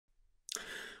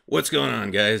What's going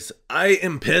on, guys? I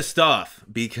am pissed off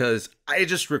because I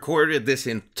just recorded this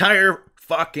entire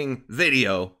fucking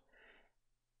video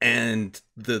and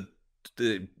the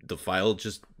file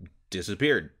just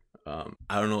disappeared. I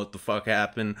don't know what the fuck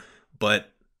happened,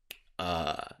 but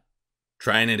uh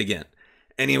trying it again.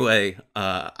 Anyway,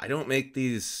 I don't make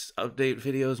these update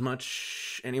videos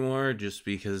much anymore just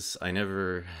because I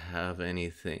never have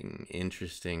anything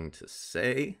interesting to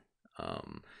say.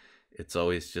 Um it's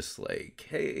always just like,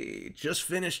 hey, just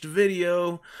finished a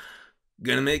video,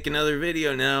 gonna make another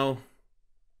video now.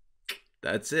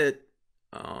 That's it.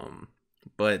 Um,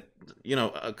 but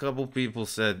a couple people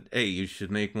said, hey, you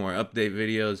should make more update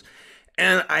videos.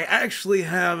 And I actually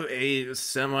have a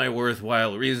semi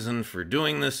worthwhile reason for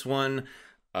doing this one,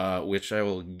 which I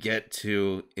will get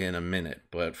to in a minute.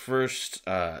 But first,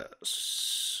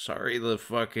 sorry the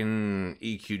fucking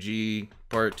EQG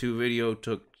part 2 video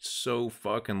took so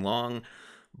fucking long,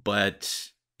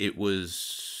 but it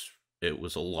was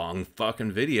a long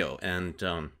fucking video, and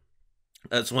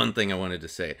that's one thing I wanted to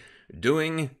say.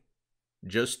 Doing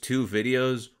just 2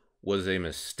 videos was a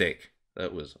mistake.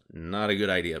 That was not a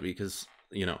good idea because,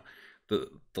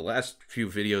 the last few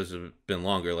videos have been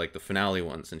longer, like the finale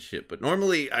ones and shit. But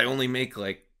normally I only make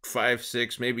like 5,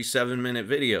 6, maybe 7-minute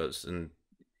videos, and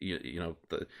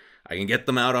I can get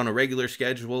them out on a regular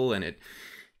schedule, and it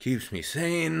keeps me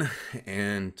sane.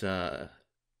 And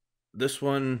this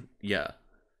one, yeah,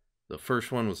 the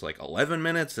first one was like 11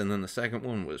 minutes, and then the second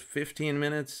one was 15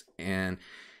 minutes, and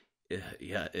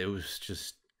yeah, it was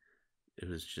just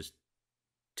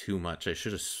too much. I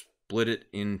should have split it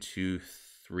into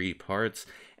 3 parts,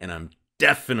 and I'm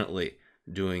definitely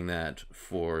doing that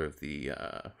for the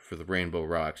Rainbow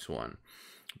Rocks one,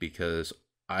 because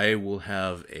I will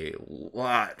have a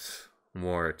lot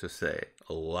more to say,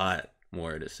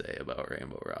 about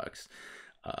Rainbow Rocks,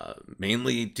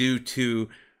 mainly due to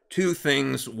 2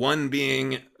 things. One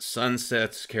being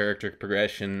Sunset's character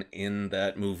progression in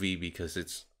that movie, because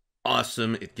it's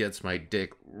awesome. It gets my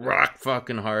dick rock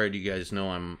fucking hard. You guys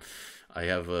know I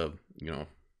have a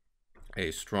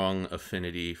strong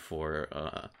affinity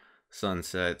for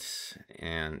Sunset,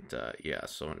 and yeah,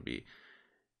 so I'm gonna be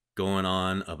going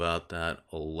on about that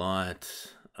a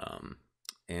lot.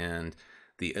 And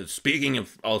speaking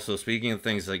of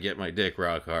things that get my dick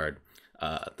rock hard,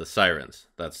 the sirens.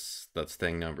 That's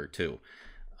thing number 2.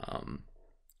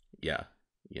 Yeah,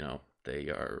 they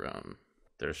are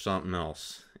they're something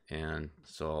else, and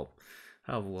so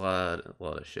I'll have a lot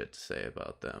of shit to say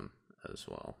about them as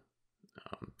well.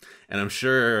 And I'm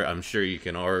sure you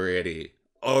can already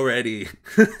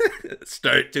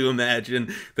start to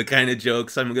imagine the kind of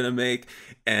jokes I'm gonna make,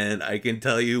 and I can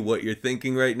tell you what you're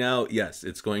thinking right now. Yes,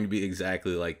 it's going to be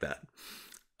exactly like that.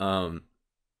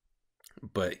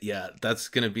 But yeah, that's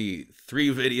gonna be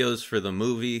 3 videos for the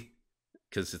movie,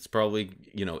 because it's probably,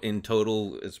 in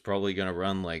total it's probably gonna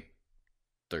run like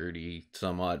 30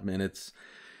 some odd minutes.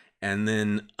 And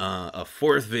then a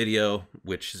 4th video,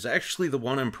 which is actually the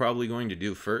one I'm probably going to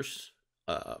do first,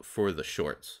 for the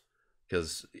shorts,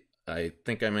 because I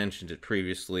think I mentioned it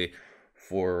previously.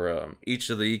 For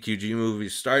each of the EQG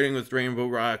movies, starting with Rainbow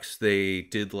Rocks, they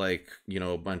did like,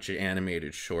 a bunch of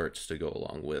animated shorts to go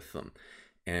along with them.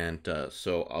 And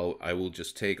so I will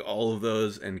just take all of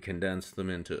those and condense them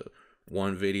into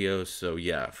one video. So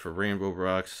yeah, for Rainbow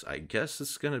Rocks, I guess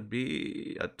it's gonna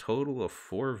be a total of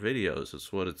 4 videos.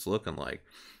 Is what it's looking like,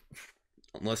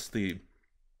 unless the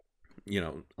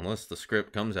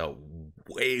script comes out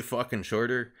way fucking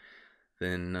shorter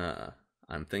than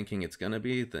I'm thinking it's gonna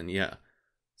be. Then yeah,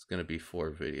 it's gonna be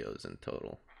 4 videos in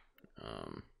total.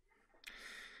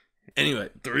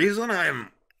 Anyway, the reason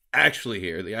I'm actually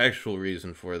here, the actual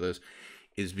reason for this,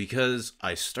 is because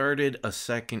I started a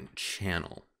second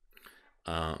channel.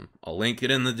 I'll link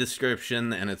it in the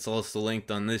description, and it's also linked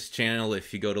on this channel.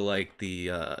 If you go to like the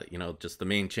just the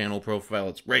main channel profile,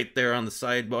 it's right there on the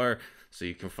sidebar, so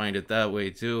you can find it that way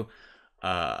too.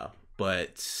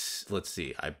 But let's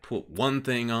see, I put one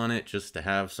thing on it just to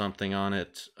have something on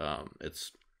it.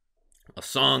 It's a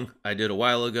song I did a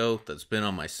while ago that's been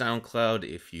on my SoundCloud,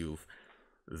 if you've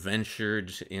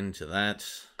ventured into that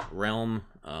realm.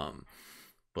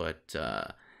 But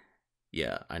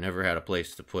yeah, I never had a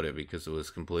place to put it because it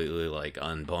was completely like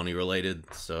unpony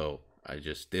related, so I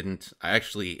just didn't. I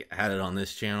actually had it on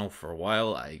this channel for a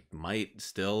while. I might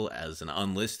still as an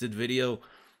unlisted video,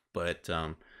 but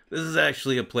this is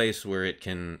actually a place where it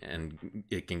can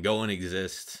go and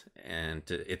exist, and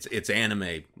it's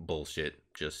anime bullshit.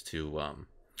 Just to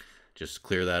just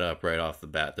clear that up right off the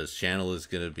bat, this channel is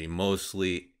gonna be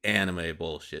mostly anime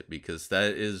bullshit, because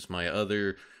that is my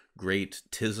other great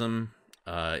tism.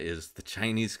 is the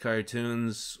Chinese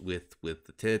cartoons with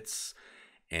the tits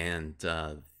and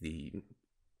the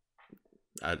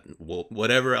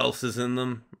whatever else is in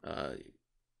them.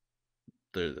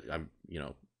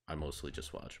 I mostly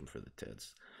just watch them for the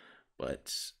tits,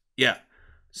 but yeah.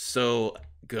 So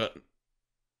go.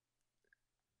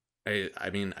 I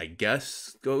mean, I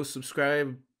guess go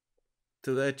subscribe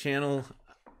to that channel.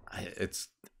 It's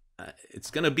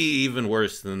gonna be even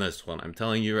worse than this one. I'm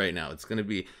telling you right now, it's gonna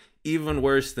be even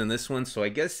worse than this one. So I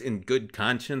guess in good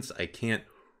conscience, I can't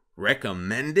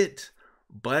recommend it.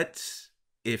 But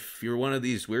if you're one of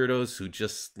these weirdos who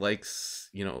just likes,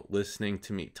 listening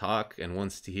to me talk and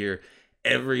wants to hear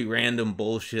every random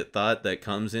bullshit thought that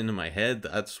comes into my head,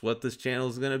 that's what this channel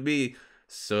is gonna be.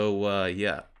 So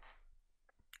yeah,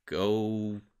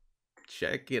 go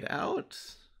check it out.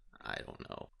 I don't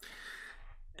know.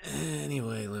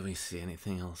 Anyway, let me see.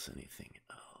 Anything else?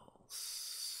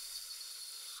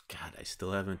 God, I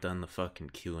still haven't done the fucking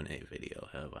Q&A video,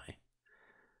 have I?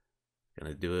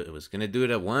 Gonna do it. It was gonna do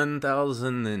it at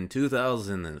 1,000 and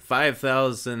 2,000 and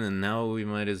 5,000, and now we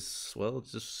might as well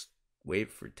just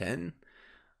wait for 10.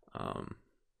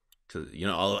 Cause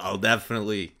I'll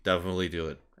definitely do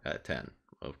it at 10.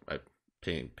 I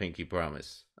pinky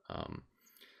promise.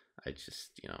 I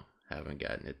just haven't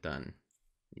gotten it done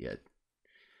yet.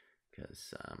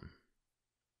 Because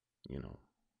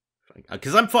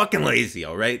because I'm fucking lazy,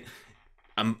 all right?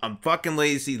 I'm fucking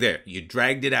lazy. There, you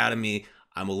dragged it out of me.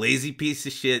 I'm a lazy piece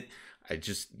of shit. I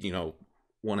just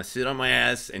want to sit on my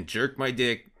ass and jerk my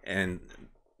dick, and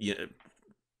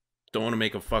don't want to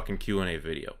make a fucking Q&A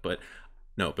video. But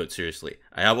no, but seriously,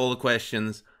 I have all the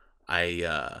questions.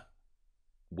 I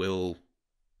will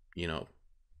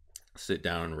sit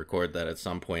down and record that at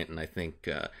some point, and I think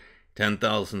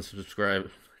 10,000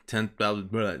 subscribers.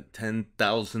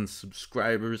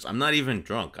 I'm not even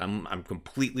drunk. I'm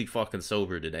completely fucking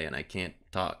sober today, and I can't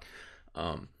talk.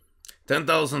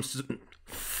 10,000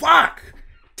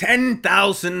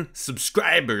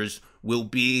 subscribers will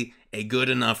be a good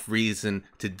enough reason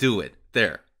to do it.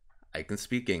 There, I can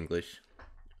speak English.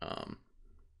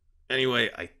 Anyway,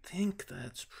 I think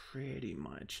that's pretty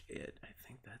much it.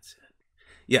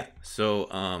 Yeah,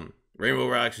 so Rainbow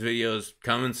Rocks videos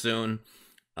coming soon.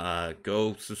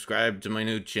 Go subscribe to my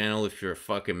new channel if you're a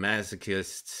fucking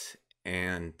masochist.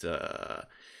 And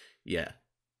yeah,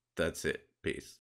 that's it. Peace.